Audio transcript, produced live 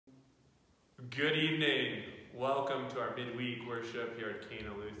Good evening. Welcome to our midweek worship here at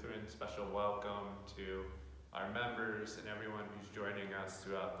Cana Lutheran. Special welcome to our members and everyone who's joining us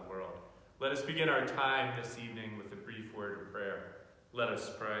throughout the world. Let us begin our time this evening with a brief word of prayer. Let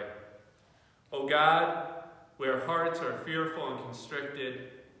us pray. O God, where hearts are fearful and constricted,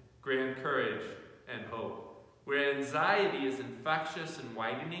 grant courage and hope. Where anxiety is infectious and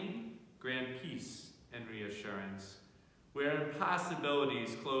widening, grant peace and reassurance. Where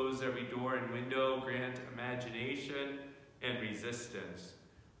impossibilities close every door and window, grant imagination and resistance.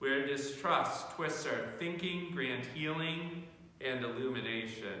 Where distrust twists our thinking, grant healing and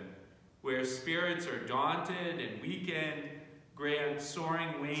illumination. Where spirits are daunted and weakened, grant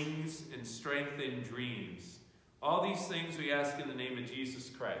soaring wings and strengthened dreams. All these things we ask in the name of Jesus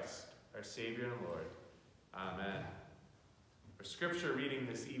Christ, our Savior and Lord. Amen. Our scripture reading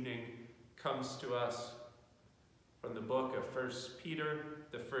this evening comes to us from the book of 1 Peter,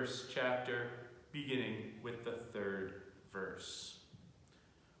 the first chapter, beginning with the 3rd verse.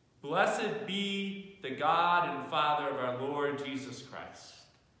 Blessed be the God and Father of our Lord Jesus Christ.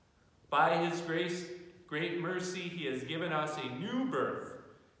 By his great mercy, he has given us a new birth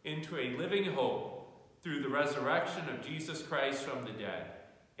into a living hope through the resurrection of Jesus Christ from the dead,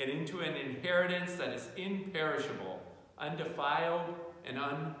 and into an inheritance that is imperishable, undefiled, and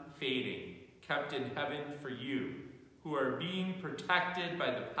unfading, kept in heaven for you, who are being protected by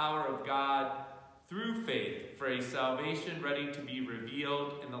the power of God through faith for a salvation ready to be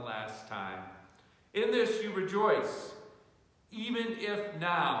revealed in the last time. In this you rejoice, even if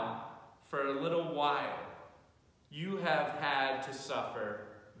now, for a little while, you have had to suffer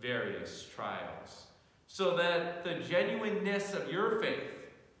various trials, so that the genuineness of your faith,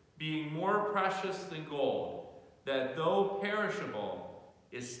 being more precious than gold, that though perishable,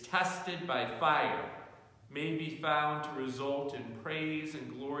 is tested by fire, may be found to result in praise and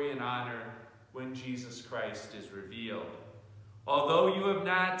glory and honor when Jesus Christ is revealed. Although you have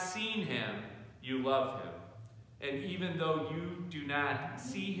not seen him, you love him. And even though you do not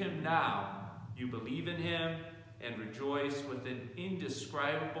see him now, you believe in him and rejoice with an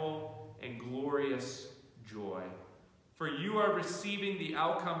indescribable and glorious joy. For you are receiving the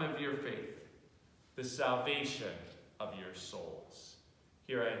outcome of your faith, the salvation of your souls.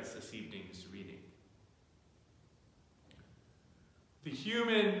 Here ends this evening's reading. The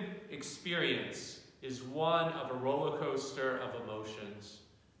human experience is one of a roller coaster of emotions.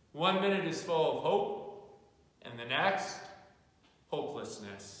 1 minute is full of hope, and the next,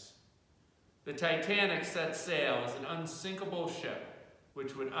 hopelessness. The Titanic set sail as an unsinkable ship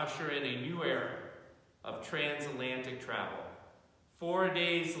which would usher in a new era of transatlantic travel. 4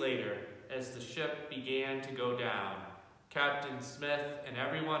 days later, as the ship began to go down, Captain Smith and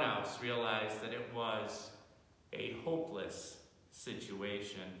everyone else realized that it was a hopeless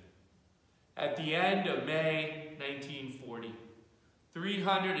situation. At the end of May 1940,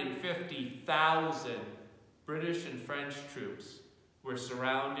 350,000 British and French troops were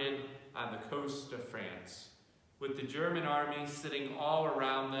surrounded on the coast of France, with the German army sitting all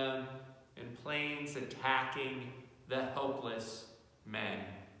around them and planes attacking the helpless men.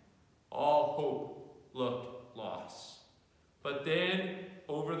 All hope looked lost. But then,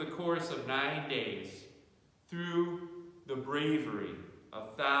 over the course of 9 days, through the bravery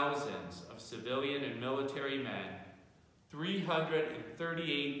of thousands of civilian and military men,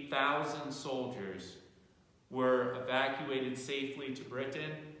 338,000 soldiers were evacuated safely to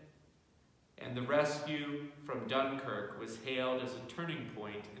Britain, and the rescue from Dunkirk was hailed as a turning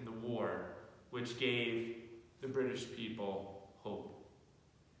point in the war, which gave the British people hope.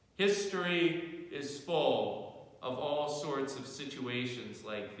 History is full of all sorts of situations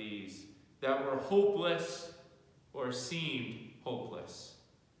like these that were hopeless or seemed hopeless.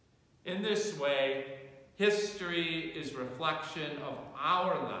 In this way, history is reflection of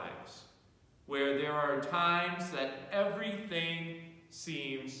our lives, where there are times that everything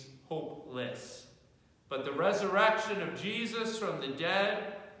seems hopeless. But the resurrection of Jesus from the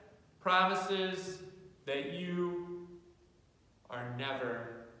dead promises that you are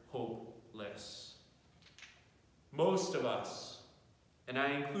never hopeless. Most of us, and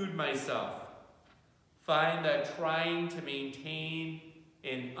I include myself, find that trying to maintain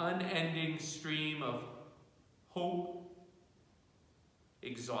an unending stream of hope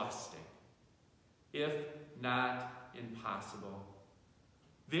exhausting, if not impossible.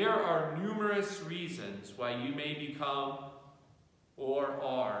 There are numerous reasons why you may become or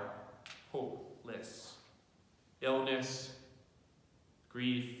are hopeless. Illness,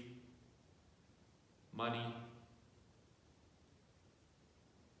 grief, money,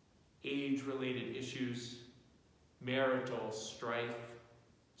 age-related issues, marital strife,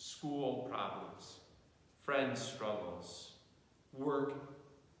 school problems, friend struggles, work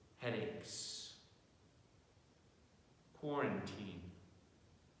headaches, quarantine.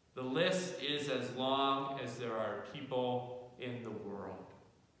 The list is as long as there are people in the world.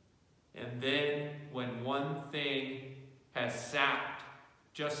 And then when one thing has sapped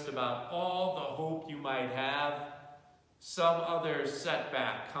just about all the hope you might have, some other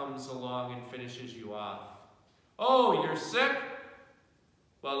setback comes along and finishes you off. Oh, you're sick?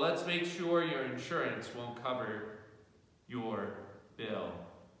 Well, let's make sure your insurance won't cover your bill.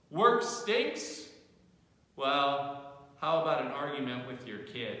 Work stinks? Well, how about an argument with your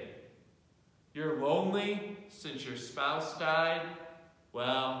kid? You're lonely since your spouse died?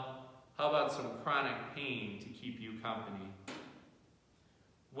 Well, how about some chronic pain to keep you company?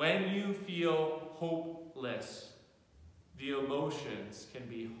 When you feel hopeless, the emotions can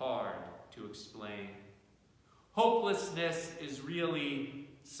be hard to explain. Hopelessness is really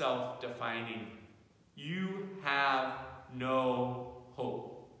self-defining. You have no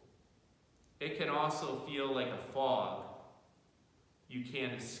hope. It can also feel like a fog you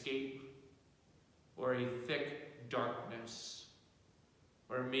can't escape, or a thick darkness,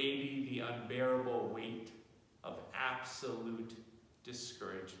 or maybe the unbearable weight of absolute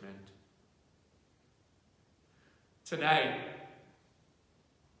discouragement. Tonight,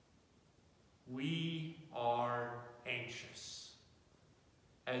 we are anxious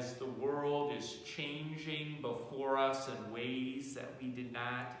as the world is changing before us in ways that we did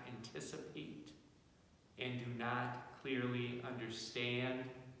not anticipate and do not clearly understand,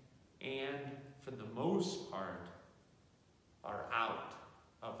 and for the most part, are out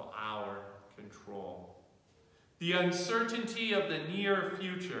of our control. The uncertainty of the near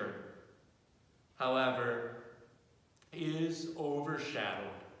future, however, is overshadowed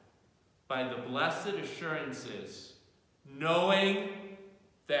by the blessed assurances, knowing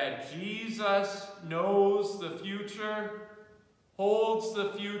that Jesus knows the future, holds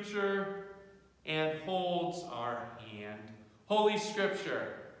the future, and holds our hand. Holy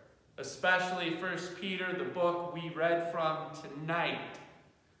Scripture, especially 1 Peter, the book we read from tonight,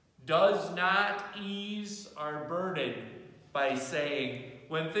 does not ease our burden by saying,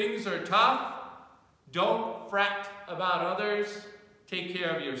 when things are tough, don't fret about others, take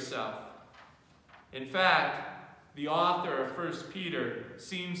care of yourself. In fact, the author of 1 Peter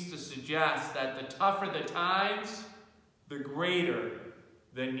seems to suggest that the tougher the times, the greater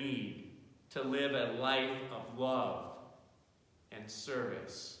the need to live a life of love and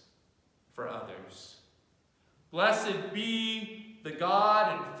service for others. Blessed be the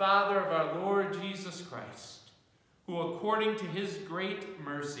God and Father of our Lord Jesus Christ, who according to his great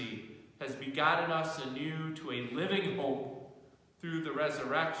mercy has begotten us anew to a living hope through the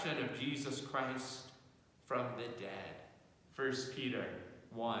resurrection of Jesus Christ from the dead. 1 Peter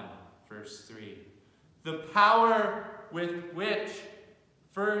 1, verse 3. The power with which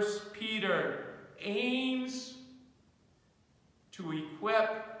 1 Peter aims to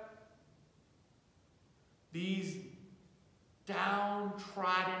equip these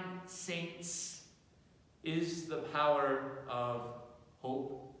downtrodden saints is the power of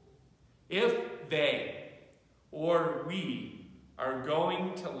hope. If they or we are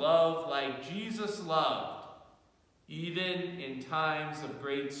going to love like Jesus loved, even in times of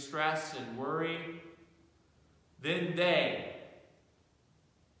great stress and worry, then they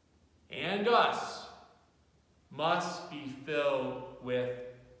and us must be filled with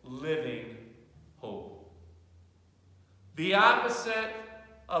living hope. The opposite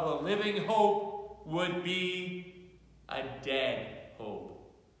of a living hope would be a dead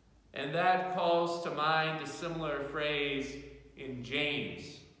hope. And that calls to mind a similar phrase in James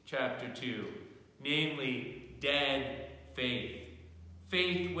chapter 2, namely dead faith.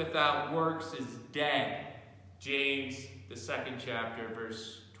 Faith without works is dead. James, the 2nd chapter,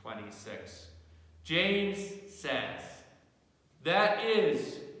 verse 26. James says, that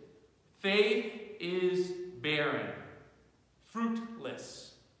is, faith is barren,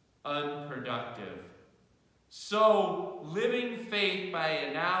 fruitless, unproductive. So, living faith, by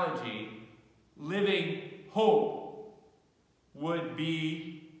analogy, living hope, would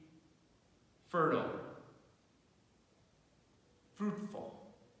be fertile, fruitful,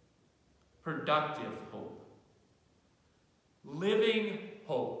 productive hope. Living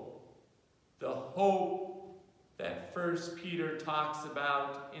hope, the hope that 1 Peter talks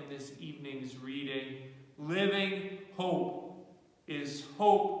about in this evening's reading. Living hope is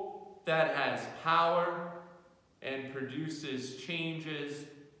hope that has power and produces changes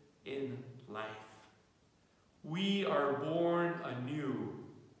in life. We are born anew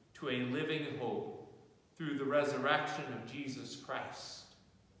to a living hope through the resurrection of Jesus Christ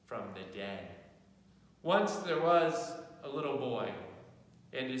from the dead. Once there was a little boy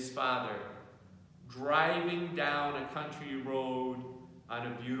and his father driving down a country road on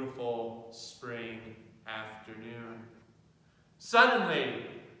a beautiful spring afternoon. Suddenly,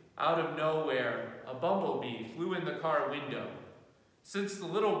 out of nowhere, a bumblebee flew in the car window. Since the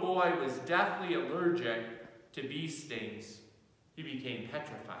little boy was deathly allergic to bee stings, he became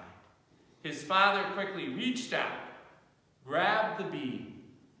petrified. His father quickly reached out, grabbed the bee,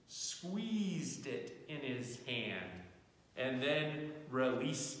 squeezed it in his hand, and then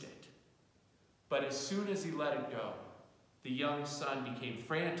released it. But as soon as he let it go, the young son became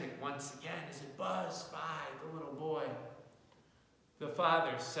frantic once again as it buzzed by the little boy. The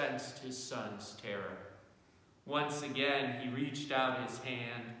father sensed his son's terror. Once again, he reached out his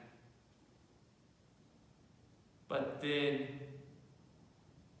hand, but then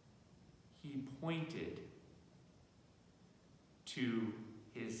he pointed to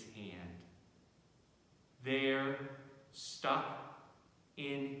his hand. There, stuck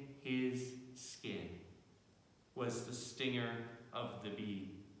in his skin, was the stinger of the bee.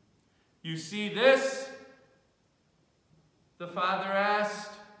 "You see this?" the father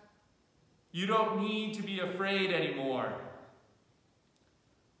asked. "You don't need to be afraid anymore.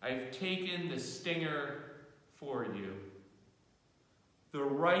 I've taken the stinger for you." The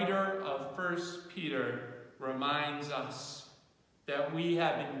writer of 1 Peter reminds us that we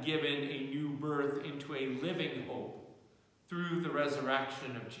have been given a new birth into a living hope through the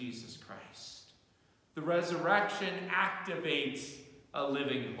resurrection of Jesus Christ. The resurrection activates a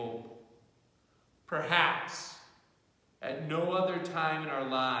living hope. Perhaps at no other time in our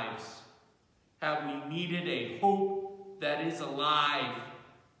lives have we needed a hope that is alive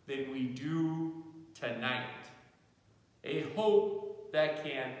than we do tonight. A hope that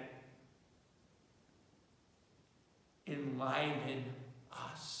can enliven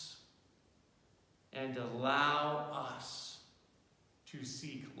us and allow us to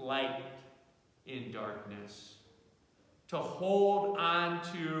seek light in darkness, to hold on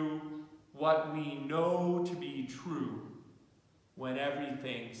to what we know to be true when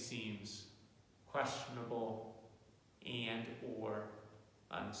everything seems questionable and or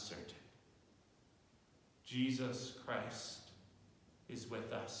uncertain. Jesus Christ is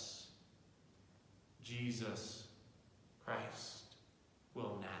with us. Jesus Christ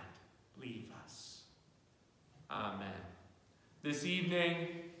will not leave us. Amen. This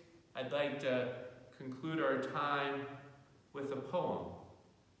evening, I'd like to conclude our time with a poem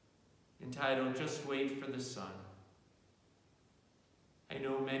entitled "Just Wait for the Sun." I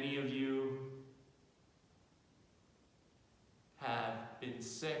know many of you have been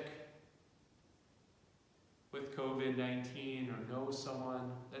sick with COVID-19 or know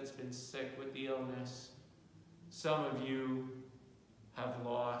someone that's been sick with the illness. Some of you have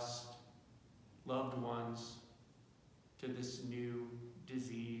lost loved ones to this new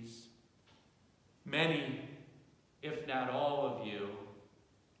disease. Many, if not all of you,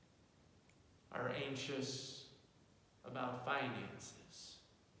 are anxious about finances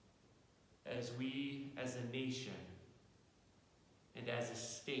as we as a nation and as a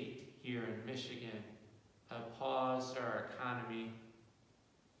state here in Michigan have paused our economy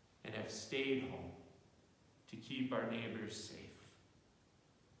and have stayed home to keep our neighbors safe.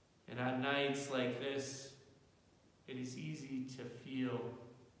 And on nights like this, it is easy to feel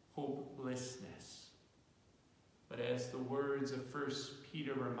hopelessness. But as the words of 1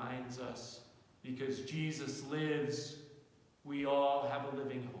 Peter reminds us, because Jesus lives, we all have a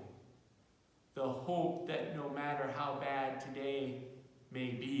living hope. The hope that no matter how bad today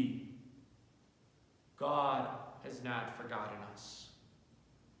may be, God has not forgotten us.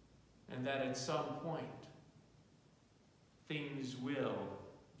 And that at some point, things will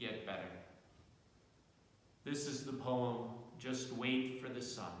get better. This is the poem, "Just Wait for the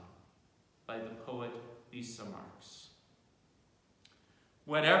Sun," by the poet Lisa Marks.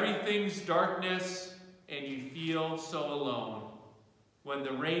 When everything's darkness and you feel so alone, when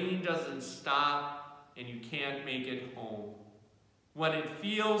the rain doesn't stop and you can't make it home, when it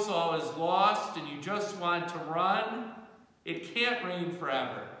feels all is lost and you just want to run, it can't rain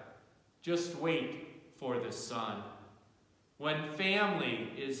forever. Just wait for the sun. When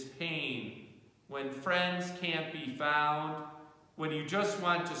family is pain, when friends can't be found, when you just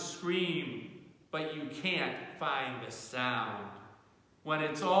want to scream, but you can't find the sound, when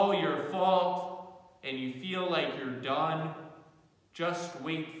it's all your fault and you feel like you're done, just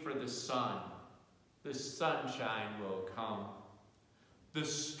wait for the sun. The sunshine will come. The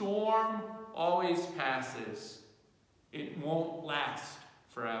storm always passes. It won't last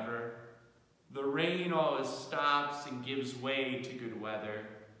forever. The rain always stops and gives way to good weather.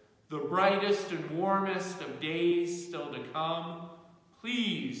 the brightest and warmest of days still to come,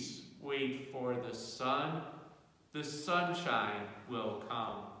 please wait for the sun. The sunshine will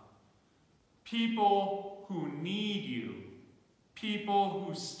come. People who need you, people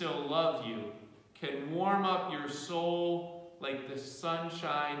who still love you, can warm up your soul like the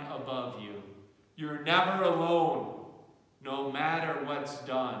sunshine above you. You're never alone, no matter what's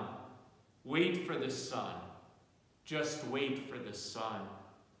done. Wait for the sun. Just wait for the sun.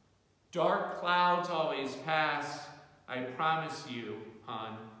 Dark clouds always pass, I promise you,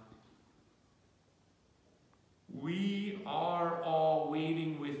 hon. We are all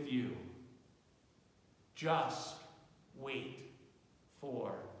waiting with you. Just wait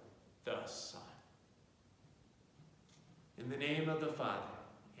for the sun. In the name of the Father,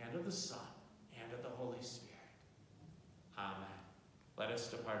 and of the Son, and of the Holy Spirit. Amen. Let us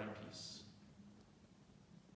depart in peace.